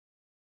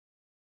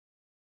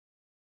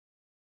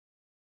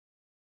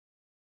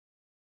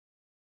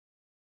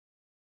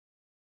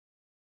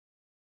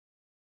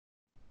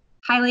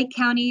Hi, Lake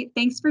County.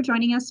 Thanks for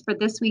joining us for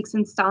this week's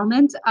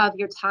installment of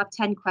your top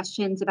 10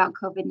 questions about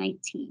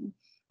COVID-19.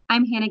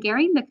 I'm Hannah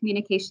Gehring, the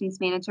Communications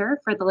Manager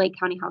for the Lake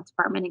County Health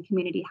Department and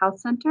Community Health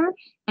Center.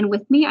 And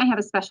with me, I have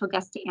a special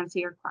guest to answer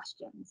your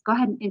questions. Go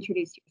ahead and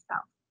introduce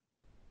yourself.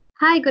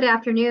 Hi, good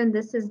afternoon.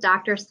 This is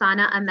Dr.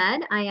 Sana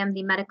Ahmed. I am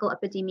the Medical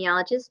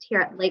Epidemiologist here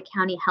at Lake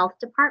County Health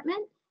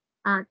Department.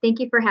 Thank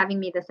you for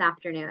having me this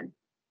afternoon.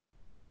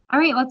 All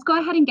right, let's go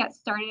ahead and get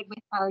started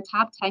with our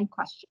top 10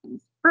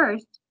 questions.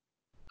 First,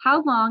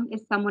 how long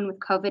is someone with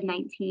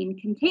COVID-19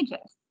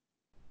 contagious?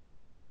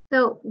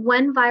 So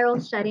when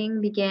viral shedding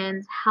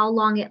begins, how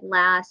long it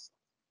lasts,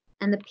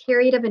 and the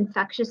period of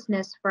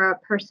infectiousness for a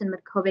person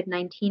with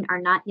COVID-19 are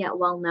not yet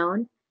well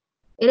known.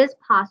 It is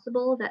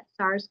possible that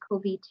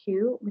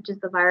SARS-CoV-2, which is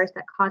the virus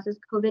that causes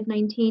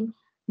COVID-19,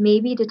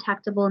 may be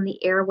detectable in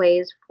the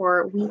airways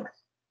for weeks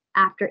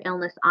after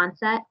illness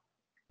onset.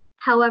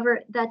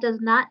 However, that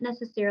does not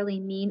necessarily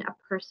mean a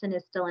person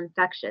is still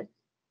infectious.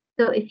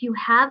 So if you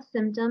have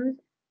symptoms,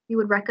 we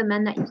would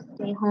recommend that you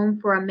stay home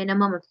for a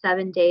minimum of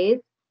 7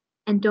 days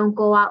and don't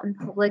go out in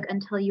public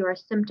until you are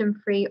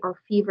symptom-free or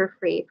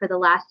fever-free for the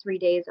last 3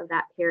 days of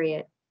that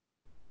period.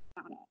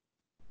 Got it.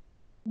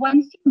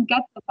 Once you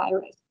get the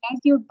virus,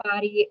 does your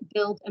body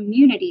build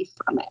immunity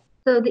from it?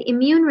 So the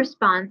immune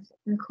response,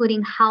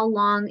 including how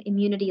long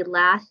immunity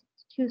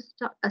lasts to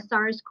a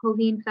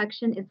SARS-CoV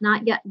infection, is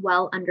not yet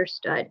well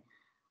understood.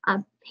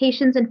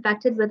 Patients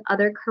infected with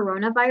other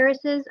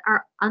coronaviruses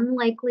are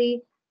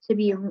unlikely to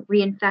be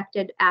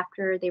reinfected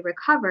after they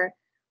recover,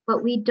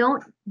 but we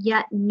don't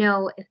yet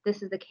know if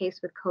this is the case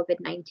with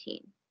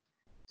COVID-19.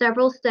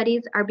 Several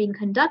studies are being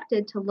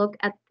conducted to look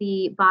at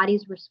the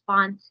body's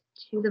response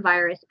to the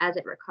virus as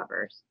it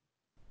recovers.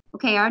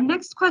 Okay, our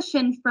next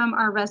question from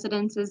our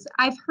residents is,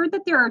 I've heard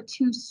that there are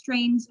 2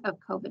 strains of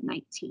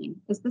COVID-19.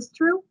 Is this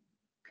true?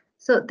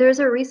 So there's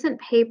a recent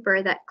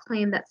paper that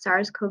claimed that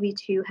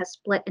SARS-CoV-2 has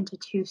split into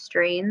 2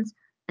 strains,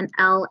 an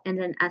L and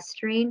an S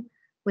strain,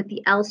 with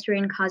the L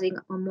strain causing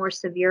a more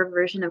severe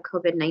version of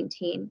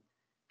COVID-19.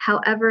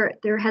 However,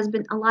 there has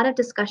been a lot of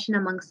discussion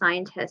among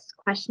scientists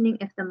questioning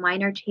if the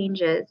minor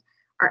changes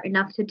are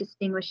enough to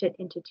distinguish it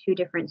into 2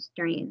 different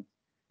strains.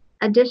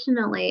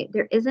 Additionally,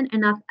 there isn't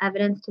enough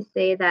evidence to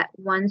say that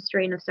one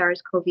strain of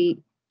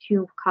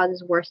SARS-CoV-2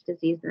 causes worse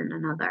disease than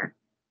another.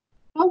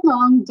 How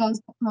long does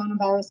the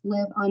coronavirus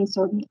live on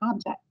certain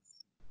objects?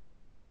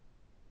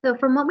 So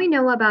from what we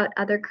know about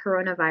other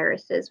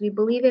coronaviruses, we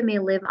believe it may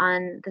live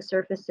on the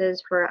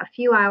surfaces for a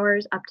few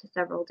hours up to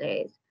several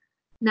days.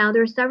 Now,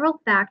 there are several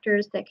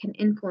factors that can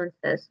influence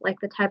this, like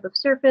the type of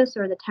surface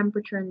or the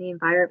temperature in the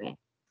environment.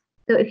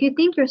 So if you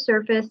think your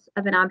surface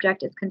of an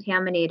object is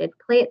contaminated,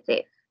 play it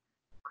safe.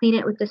 Clean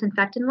it with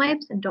disinfectant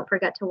wipes and don't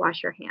forget to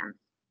wash your hands.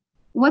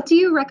 What do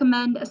you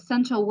recommend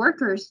essential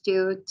workers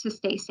do to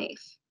stay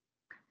safe?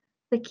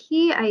 The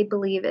key, I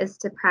believe, is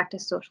to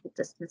practice social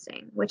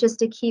distancing, which is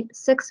to keep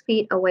 6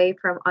 feet away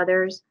from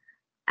others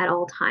at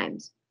all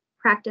times.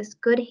 Practice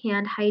good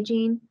hand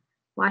hygiene,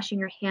 washing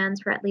your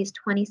hands for at least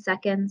 20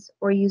 seconds,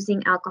 or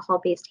using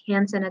alcohol-based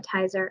hand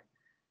sanitizer,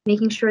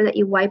 making sure that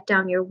you wipe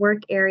down your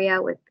work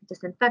area with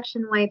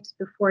disinfection wipes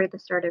before the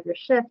start of your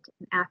shift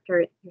and after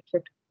your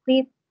shift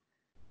completes,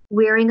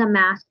 wearing a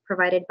mask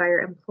provided by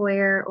your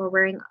employer, or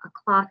wearing a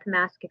cloth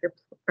mask if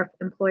your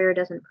employer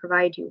doesn't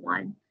provide you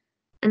one.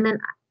 And then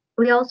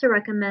we also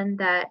recommend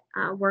that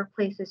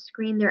workplaces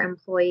screen their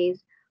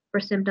employees for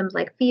symptoms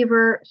like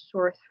fever,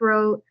 sore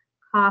throat,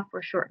 cough,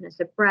 or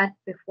shortness of breath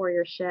before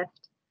your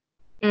shift.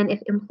 And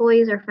if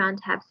employees are found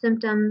to have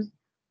symptoms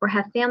or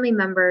have family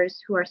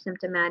members who are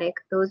symptomatic,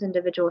 those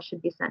individuals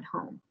should be sent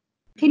home.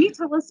 Can you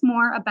tell us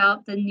more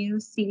about the new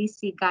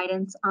CDC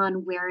guidance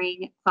on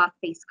wearing cloth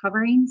face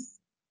coverings?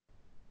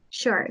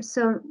 Sure.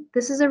 So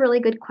this is a really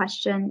good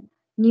question.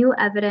 New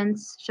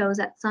evidence shows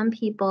that some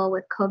people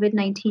with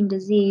COVID-19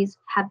 disease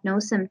have no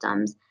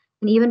symptoms,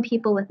 and even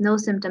people with no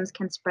symptoms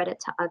can spread it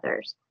to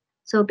others.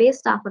 So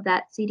based off of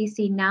that,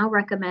 CDC now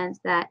recommends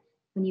that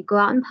when you go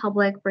out in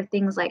public for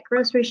things like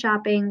grocery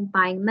shopping,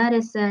 buying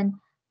medicine,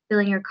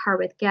 filling your car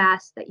with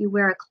gas, that you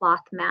wear a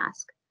cloth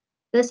mask.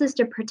 This is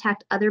to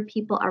protect other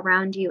people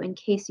around you in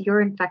case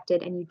you're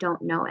infected and you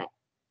don't know it.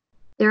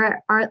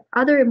 There are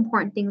other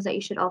important things that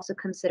you should also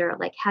consider,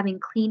 like having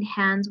clean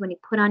hands when you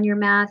put on your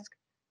mask,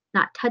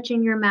 not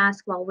touching your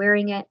mask while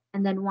wearing it,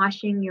 and then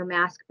washing your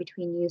mask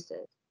between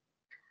uses.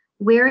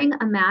 Wearing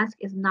a mask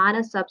is not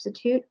a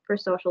substitute for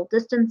social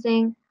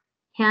distancing,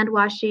 hand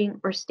washing,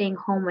 or staying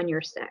home when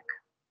you're sick.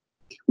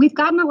 We've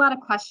gotten a lot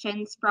of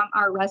questions from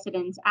our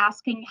residents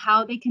asking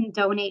how they can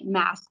donate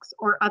masks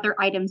or other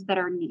items that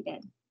are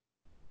needed.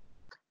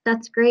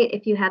 That's great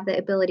if you have the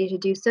ability to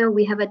do so.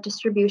 We have a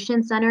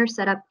distribution center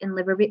set up in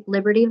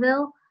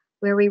Libertyville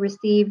where we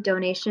receive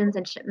donations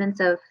and shipments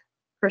of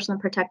personal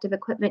protective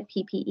equipment,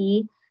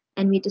 PPE,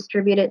 and we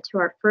distribute it to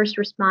our first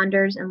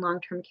responders and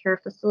long-term care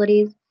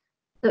facilities.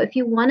 So if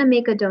you want to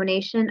make a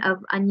donation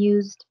of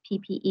unused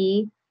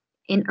PPE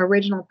in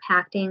original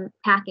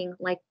packing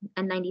like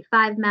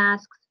N95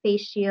 masks,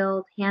 face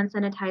shields, hand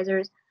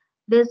sanitizers,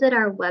 visit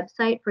our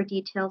website for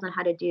details on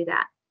how to do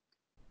that.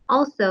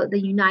 Also, the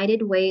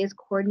United Way is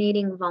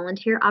coordinating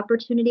volunteer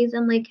opportunities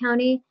in Lake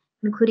County,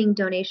 including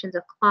donations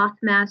of cloth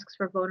masks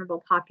for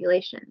vulnerable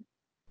populations.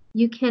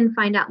 You can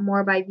find out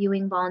more by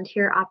viewing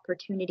volunteer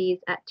opportunities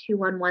at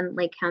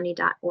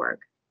 211lakecounty.org.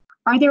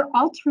 Are there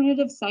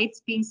alternative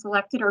sites being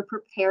selected or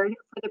prepared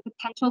for the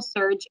potential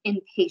surge in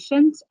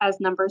patients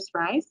as numbers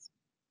rise?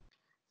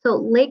 So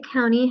Lake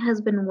County has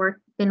been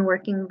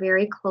working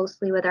very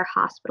closely with our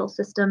hospital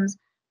systems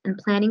and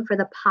planning for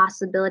the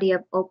possibility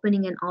of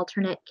opening an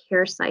alternate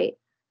care site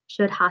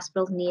should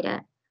hospitals need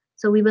it.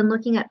 So we've been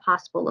looking at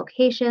possible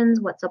locations,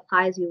 what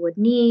supplies we would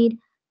need,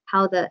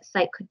 how the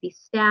site could be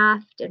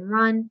staffed and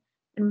run.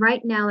 And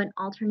right now, an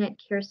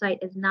alternate care site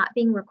is not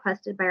being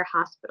requested by our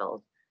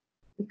hospitals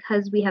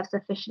because we have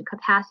sufficient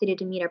capacity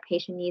to meet our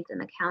patient needs in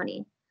the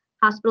county.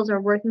 Hospitals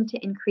are working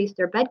to increase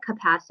their bed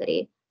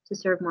capacity to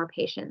serve more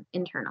patients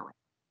internally.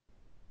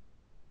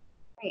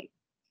 Great.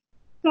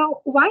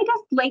 So why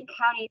does Lake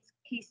County's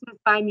cases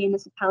by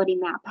municipality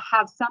map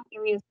have some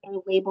areas that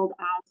are labeled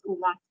as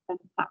less than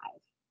 5?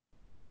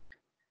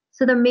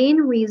 So the main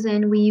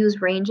reason we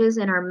use ranges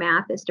in our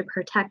map is to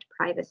protect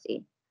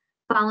privacy.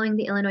 Following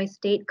the Illinois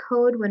State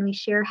Code, when we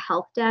share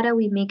health data,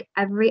 we make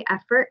every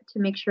effort to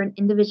make sure an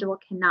individual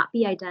cannot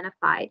be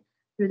identified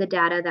through the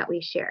data that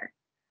we share.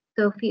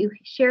 So if you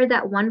share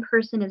that one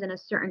person is in a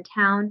certain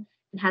town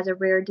and has a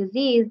rare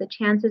disease, the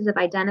chances of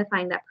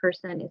identifying that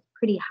person is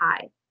pretty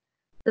high.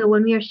 So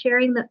when we are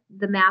sharing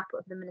the map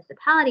of the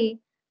municipality,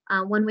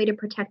 one way to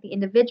protect the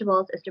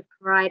individuals is to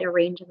provide a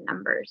range of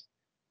numbers.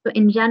 So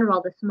in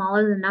general, the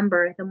smaller the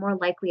number, the more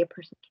likely a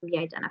person can be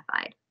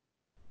identified.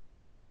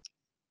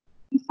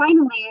 And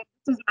finally,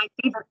 this is my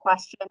favorite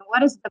question.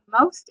 What is the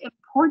most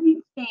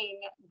important thing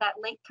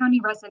that Lake County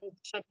residents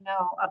should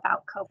know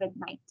about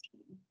COVID-19?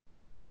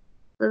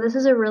 So this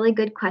is a really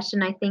good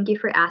question. I thank you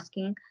for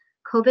asking.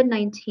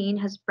 COVID-19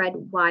 has spread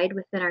wide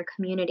within our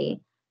community.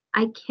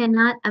 I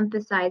cannot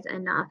emphasize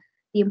enough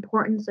the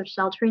importance of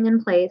sheltering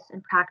in place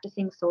and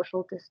practicing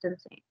social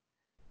distancing.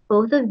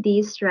 Both of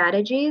these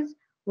strategies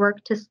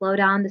work to slow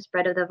down the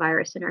spread of the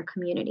virus in our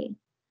community.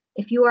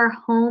 If you are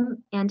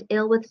home and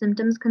ill with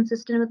symptoms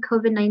consistent with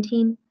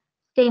COVID-19,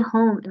 stay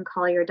home and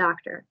call your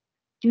doctor.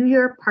 Do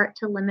your part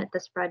to limit the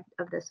spread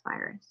of this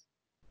virus.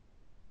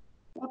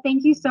 Well,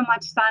 thank you so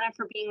much, Sana,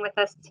 for being with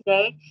us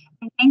today.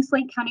 And thanks,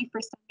 Lake County, for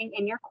sending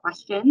in your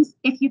questions.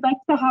 If you'd like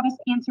to have us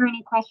answer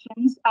any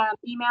questions,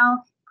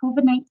 email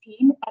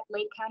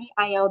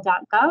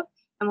covid19@lakecountyil.gov,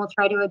 and we'll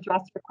try to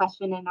address your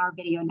question in our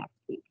video next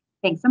week.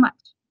 Thanks so much.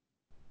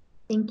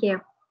 Thank you.